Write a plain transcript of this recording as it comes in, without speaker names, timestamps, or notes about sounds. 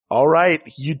All right.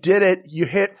 You did it. You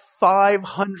hit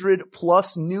 500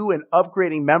 plus new and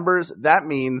upgrading members. That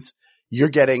means you're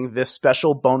getting this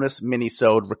special bonus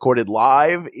minisode recorded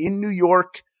live in New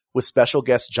York with special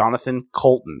guest Jonathan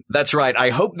Coulton. That's right. I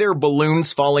hope there are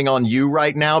balloons falling on you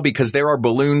right now because there are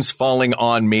balloons falling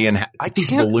on me, and get these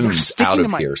balloons out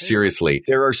of here. Seriously.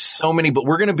 There are so many, but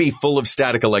we're going to be full of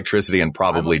static electricity and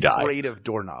probably die. I'm afraid of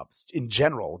doorknobs in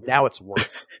general. Now it's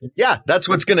worse. Yeah, that's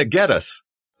what's going to get us.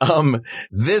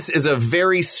 This is a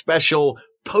very special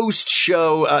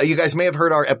post-show. You guys may have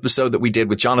heard our episode that we did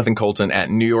with Jonathan Coulton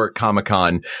at New York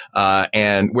Comic-Con,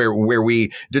 and where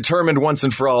we determined once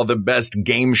and for all the best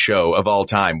game show of all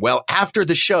time. Well, after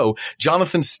the show,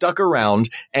 Jonathan stuck around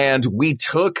and we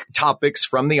took topics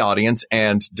from the audience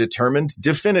and determined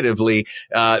definitively,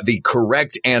 the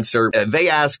correct answer. They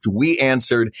asked, we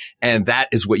answered, and that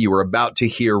is what you are about to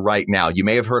hear right now. You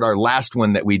may have heard our last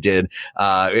one that we did,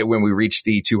 when we reached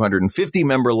the 250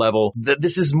 member level.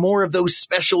 This is more of those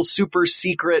special, super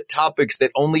secret topics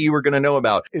that only you are going to know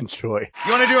about. Enjoy.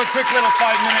 You want to do a quick little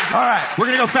 5 minutes? All right. We're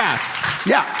going to go fast.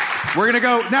 Yeah. We're going to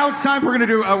go. Now it's time.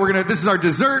 This is our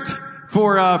dessert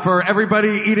for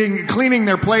everybody cleaning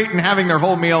their plate and having their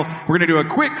whole meal. We're going to do a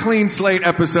quick clean slate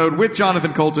episode with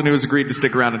Jonathan Coulton, who has agreed to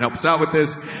stick around and help us out with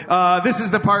this. This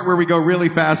is the part where we go really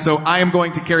fast. So I am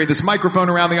going to carry this microphone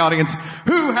around the audience.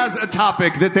 Who has a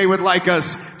topic that they would like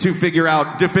us to figure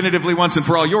out definitively once and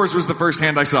for all? Yours was the first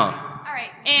hand I saw.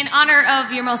 In honor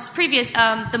of your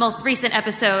the most recent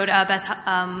episode, best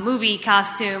movie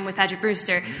costume with Patrick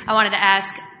Brewster, I wanted to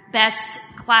ask best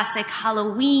classic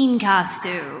Halloween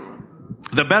costume.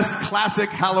 The best classic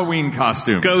Halloween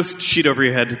costume. Ghost, sheet over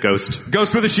your head, ghost.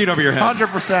 Ghost with a sheet over your head.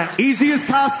 100%. Easiest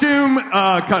costume,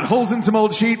 cut holes in some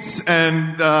old sheets,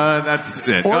 and that's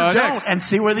it. Or don't, next. and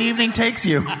see where the evening takes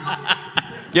you.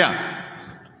 Yeah.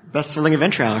 Best thrilling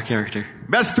adventure hour character.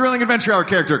 Best thrilling adventure hour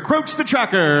character. Croach the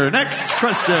Tracker. Next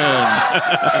question.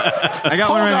 I got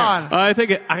one right here. I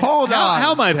think Hold on.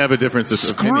 Hal might have a difference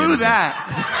of opinion. Screw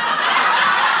that.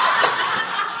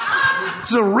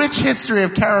 There's a rich history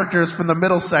of characters from the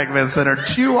middle segments that are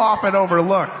too often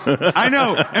overlooked. I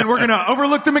know, and we're going to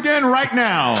overlook them again right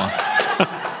now.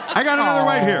 I got another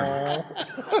right here.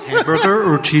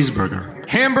 Hamburger or cheeseburger?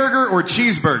 Hamburger or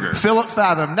cheeseburger? Philip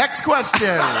Fathom. Next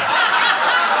question.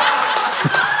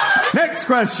 Next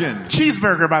question.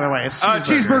 Cheeseburger, by the way. It's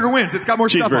cheeseburger wins. It's got more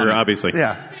stuff on it. Cheeseburger, obviously.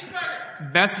 Yeah.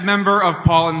 Best member of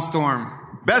Paul and Storm.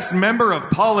 Best member of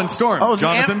Paul and Storm. Oh,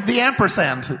 Jonathan? the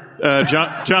ampersand.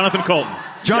 Jonathan Coulton.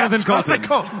 Jonathan Coulton. Jonathan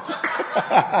Coulton.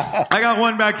 I got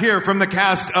one back here from the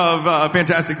cast of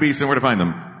Fantastic Beasts and Where to Find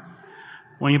Them.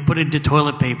 When you put into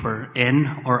toilet paper, in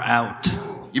or out?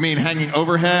 You mean hanging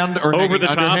overhand or Over the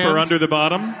hanging top underhand? or under the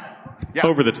bottom? Yeah.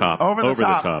 Over the top. Over the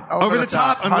top. Over the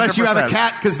top, unless you have a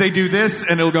cat, because they do this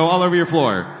and it'll go all over your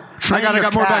floor. I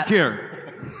got more back here.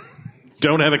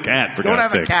 Don't have a cat, for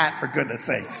God's sake. Don't have a cat, for goodness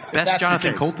sakes. Best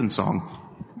Jonathan Coulton song.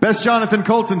 Best Jonathan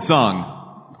Coulton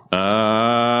song.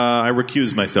 I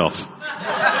recuse myself.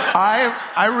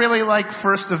 I really like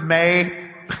 1st of May.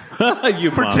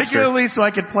 You particularly monster. so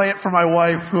I could play it for my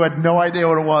wife, who had no idea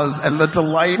what it was, and the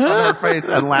delight on her face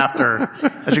and laughter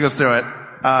as she goes through it.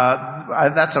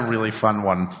 That's a really fun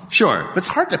one. Sure. It's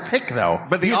hard to pick, though.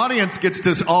 But the audience gets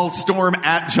to all storm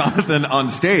at Jonathan on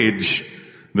stage.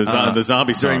 The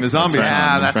zombie song. During the zombie song.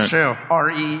 Yeah, that's right. true.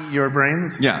 R.E. your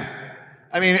brains? Yeah.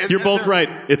 I mean, you're both right.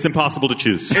 It's impossible to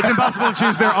choose. It's impossible to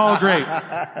choose. They're all great.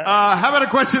 How about a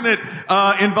question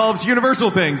that involves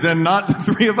universal things and not the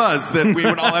three of us that we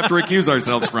would all have to recuse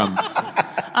ourselves from?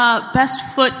 Best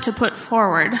foot to put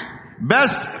forward.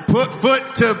 Best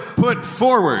foot to put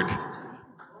forward.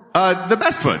 The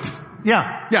best foot.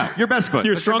 Yeah, your best foot.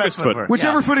 Your strongest foot.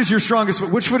 Whichever foot is your strongest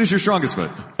foot. Which foot is your strongest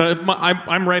foot?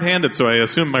 I'm right-handed, so I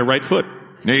assume my right foot.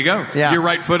 There you go. Yeah. You're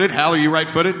right-footed. Hal, are you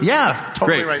right-footed? Yeah,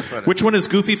 totally Great. right-footed. Which one is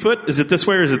goofy foot? Is it this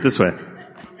way or is it this way?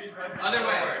 Other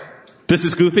way. This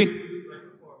is goofy?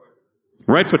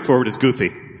 Right foot forward is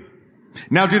goofy.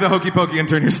 Now do the hokey pokey and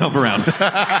turn yourself around. All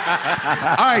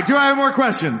right, do I have more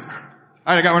questions? All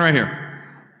right, I got one right here.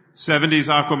 70s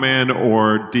Aquaman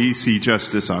or DC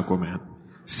Justice Aquaman?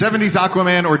 70s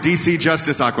Aquaman or DC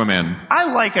Justice Aquaman?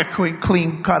 I like a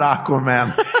clean-cut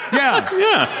Aquaman.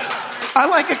 Yeah. I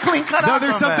like a clean-cut Aquaman. No,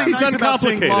 there's something nice about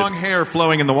seeing long hair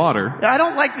flowing in the water. I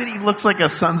don't like that he looks like a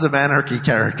Sons of Anarchy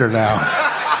character now.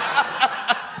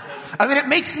 I mean, it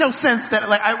makes no sense that,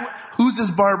 who's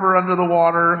his barber under the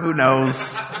water? Who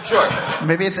knows? Sure.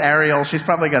 Maybe it's Ariel. She's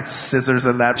probably got scissors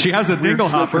in that. She has a dingle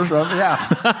hopper.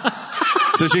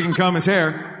 Yeah. So she can comb his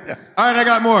hair. Yeah. All right, I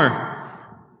got more.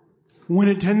 When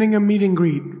attending a meet and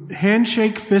greet,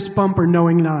 handshake, fist bump, or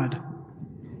knowing nod?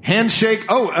 Handshake.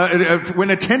 When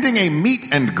attending a meet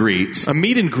and greet. A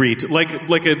meet and greet, like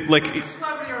a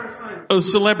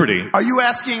celebrity. Are you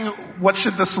asking what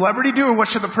should the celebrity do or what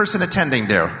should the person attending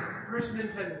do?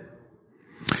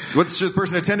 What should the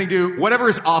person attending do? Whatever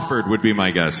is offered would be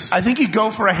my guess. I think you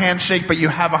go for a handshake, but you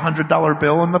have a $100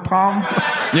 bill in the palm.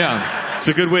 Yeah. It's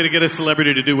a good way to get a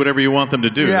celebrity to do whatever you want them to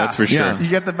do. Yeah. That's for sure. Yeah. You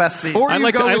get the best seat. Or I you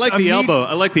like go with the a elbow.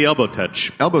 I like the elbow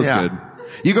touch. Elbow's Yeah. good.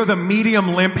 You go the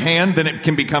medium limp hand, then it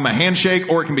can become a handshake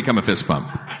or it can become a fist bump.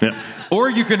 Yeah. Or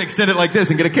you can extend it like this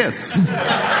and get a kiss. All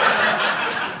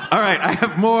right, I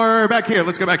have more back here.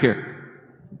 Let's go back here.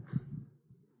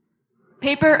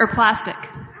 Paper or plastic?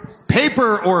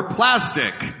 Paper or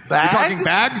plastic? Bags? You're talking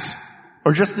bags?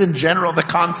 Or just in general, the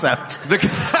concept.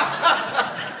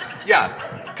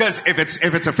 Yeah, because if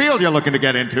it's a field you're looking to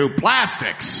get into,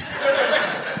 plastics.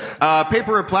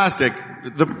 Paper or plastic?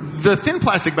 The thin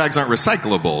plastic bags aren't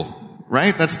recyclable,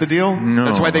 right? That's the deal? No,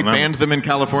 that's why they banned them in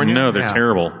California? No, they're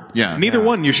terrible. Yeah. Neither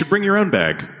one. You should bring your own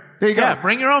bag. There you go. Yeah,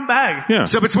 bring your own bag. Yeah.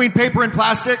 So between paper and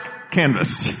plastic,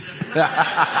 canvas.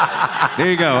 There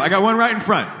you go. I got one right in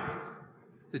front.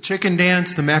 The chicken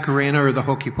dance, the Macarena, or the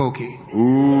hokey pokey?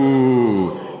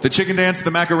 Ooh. The chicken dance, the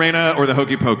Macarena, or the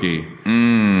hokey pokey?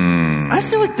 I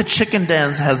feel like the chicken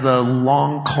dance has a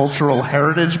long cultural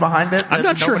heritage behind it. I'm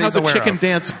not sure how nobody's the aware chicken of.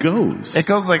 dance goes. It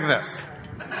goes like this.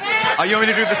 Oh, you want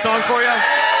me to do the song for you?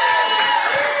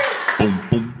 Boom,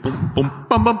 boom, boom, boom,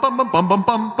 bum, bum, bum, bum, bum, bum,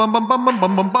 bum, bum, bum, bum,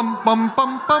 bum, bum, bum, bum,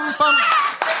 bum, bum, bum.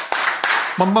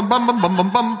 Bum, bum, bum, bum, bum, bum,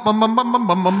 bum, bum, bum, bum,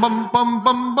 bum, bum, bum, bum,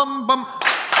 bum, bum, bum.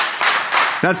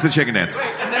 That's the chicken dance.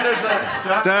 And then there's the...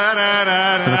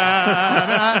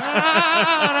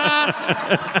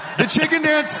 The chicken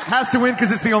dance has to win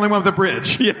because it's the only one with the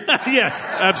bridge. Yeah, yes,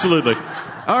 absolutely.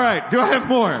 All right, do I have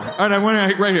more? All right, I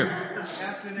want to right here.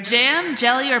 Jam,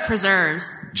 jelly, or preserves?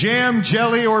 Jam,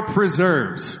 jelly, or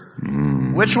preserves?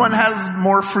 Which one has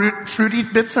more fruity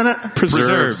bits in it?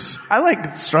 Preserves. I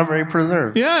like strawberry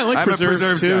preserves. Yeah, I like I'm a preserves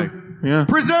preserves too. guy. Yeah.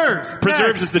 Preserves.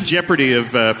 Preserves Next. is the Jeopardy of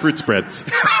fruit spreads.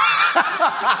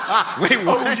 Wait,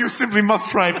 what? Oh, you simply must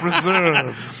try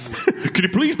preserves. Could you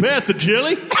please pass the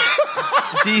jelly?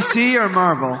 DC or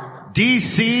Marvel?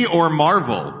 DC or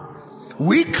Marvel?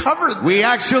 We covered We this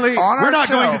actually, on our we're not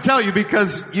show. going to tell you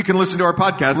because you can listen to our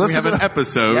podcast. We Listen have to an the-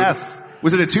 episode. Yes.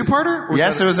 Was it a two-parter?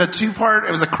 Yes, it was a two-part.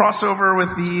 It was a crossover with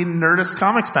the Nerdist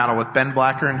Comics panel with Ben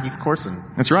Blacker and Heath Corson.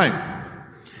 That's right.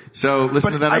 So listen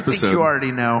But to that I episode. think you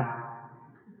already know.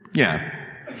 Yeah.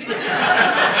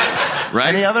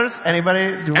 Right? Any others?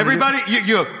 Anybody? Do you wanna Everybody,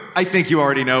 I think you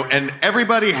already know, and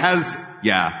everybody has,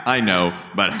 yeah, I know,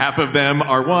 but half of them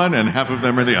are one and half of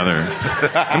them are the other.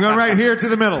 I'm going right here to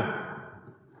the middle.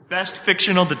 Best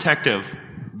fictional detective.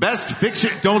 Best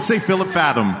fiction, don't say Philip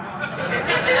Fathom.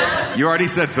 You already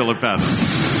said Philip Fathom.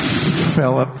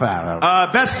 Philip Fathom.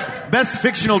 Best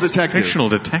fictional detective. Fictional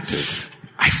detective.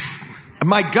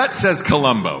 My gut says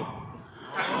Columbo.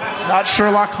 Not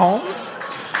Sherlock Holmes?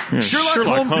 Yeah, Sherlock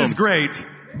Holmes is great,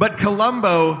 but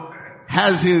Columbo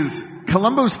has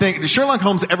Columbo's thing. Sherlock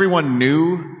Holmes, everyone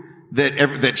knew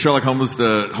that Sherlock Holmes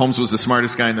was the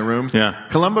smartest guy in the room. Yeah.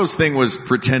 Columbo's thing was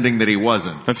pretending that he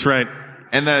wasn't. That's right.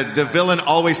 And the villain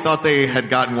always thought they had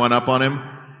gotten one up on him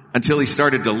until he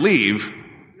started to leave,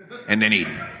 and then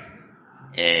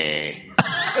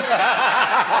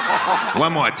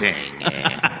one more thing.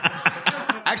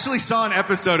 Actually saw an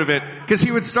episode of it because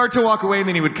he would start to walk away and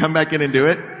then he would come back in and do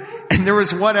it. And there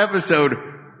was one episode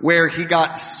where he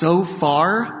got so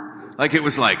far, like it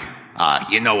was like,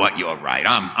 you know what? You're right.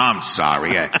 I'm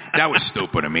sorry. That was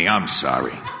stupid of me. I'm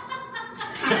sorry.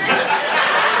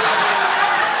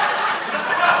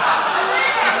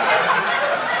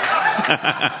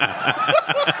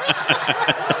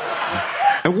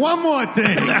 And one more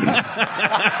thing.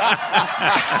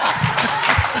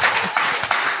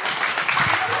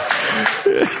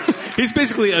 He's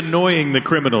basically annoying the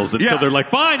criminals until they're like,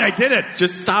 "Fine, I did it.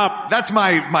 Just stop." That's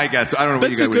my guess. I don't know what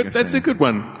you guys were That's a good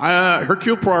one.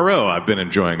 Hercule Poirot, I've been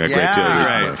enjoying a great deal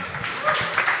recently.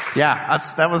 Yeah,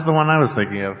 that was the one I was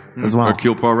thinking of as well.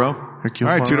 Hercule Poirot. Hercule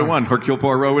All right, Poirot. 2-1. Hercule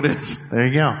Poirot it is. There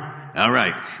you go. All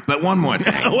right, but one more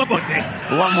thing. One more thing.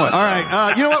 One more. All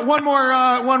right, you know what?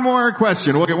 One more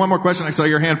question. We'll get one more question. I saw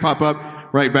your hand pop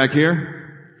up right back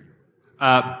here.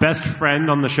 Best friend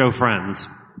on the show Friends.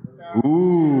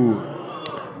 Ooh.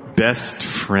 Best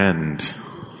friend.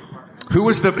 Who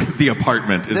was the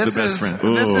apartment is the best friend?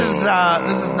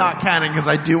 This is not canon because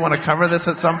I do want to cover this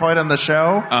at some point on the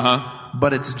show.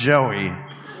 But it's Joey.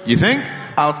 You think?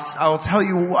 I'll tell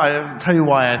you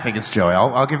why I think it's Joey.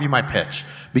 I'll give you my pitch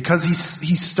because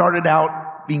he started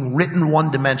out being written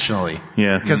one-dimensionally.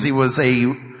 Yeah. Because he was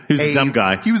He was a dumb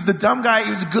guy. He was the dumb guy. He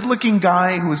was a good-looking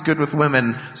guy who was good with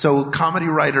women. So comedy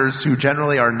writers who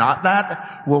generally are not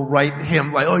that will write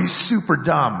him like, oh, he's super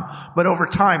dumb. But over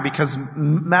time, because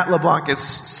Matt LeBlanc is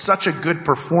such a good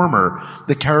performer,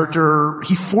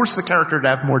 he forced the character to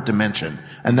have more dimension.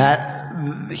 And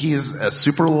that, he is a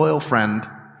super loyal friend,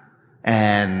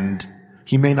 and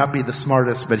he may not be the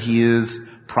smartest, but he is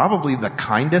probably the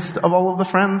kindest of all of the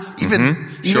friends.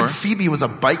 Even Phoebe was a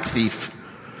bike thief.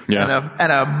 Yeah.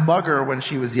 And a mugger when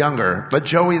she was younger. But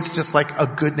Joey's just like a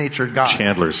good-natured guy.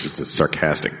 Chandler's just a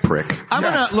sarcastic prick. I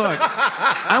want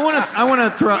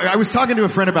to throw, I was talking to a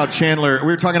friend about Chandler. We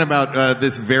were talking about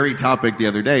this very topic the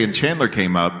other day, and Chandler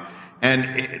came up, and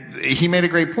he made a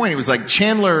great point. He was like,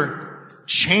 Chandler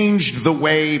changed the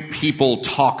way people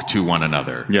talk to one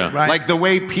another. Yeah. Right. Like the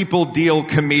way people deal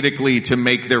comedically to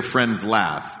make their friends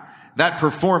laugh. That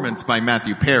performance by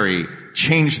Matthew Perry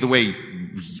changed the way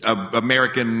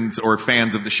Americans or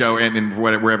fans of the show and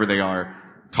wherever they are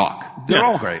talk. They're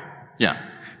all great. Yeah.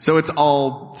 So it's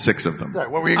all 6 of them. Sorry,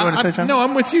 what were you going to say, John? No,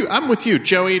 I'm with you.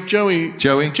 Joey.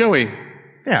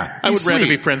 Yeah. I would rather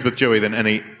sweet. be friends with Joey than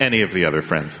any of the other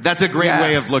friends. That's a great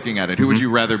way of looking at it. Who would you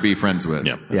rather be friends with?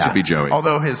 Yeah. This would be Joey.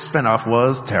 Although his spinoff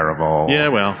was terrible. Yeah,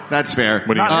 well. That's fair.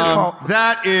 What do you Not his fault.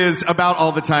 That is about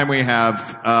all the time we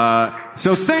have.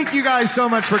 So thank you guys so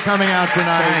much for coming out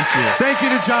tonight. Thank you. Thank you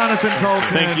to Jonathan Coulton.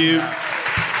 Thank you.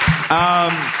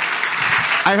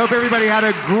 I hope everybody had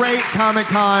a great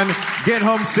Comic-Con. Get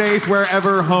home safe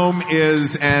wherever home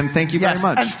is, and thank you very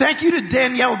much. And thank you to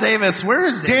Danielle Davis. Where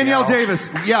is Danielle? Danielle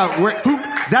Davis.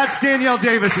 Yeah, that's Danielle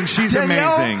Davis, and she's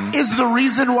Danielle amazing. is the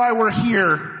reason why we're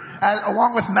here,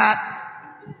 along with Matt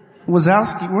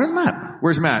Wazowski. Where's Matt?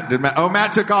 Where's Matt?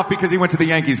 Matt took off because he went to the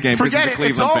Yankees game. Forget because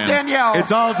he's a it. It's Cleveland all fan. Danielle.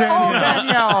 It's all Danielle. All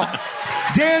Danielle.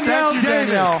 Danielle Thank you,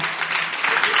 Davis. Danielle.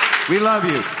 We love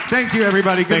you. Thank you,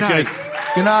 everybody. Good Thanks, night.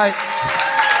 guys. Good night.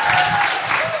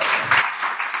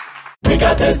 We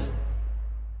got this.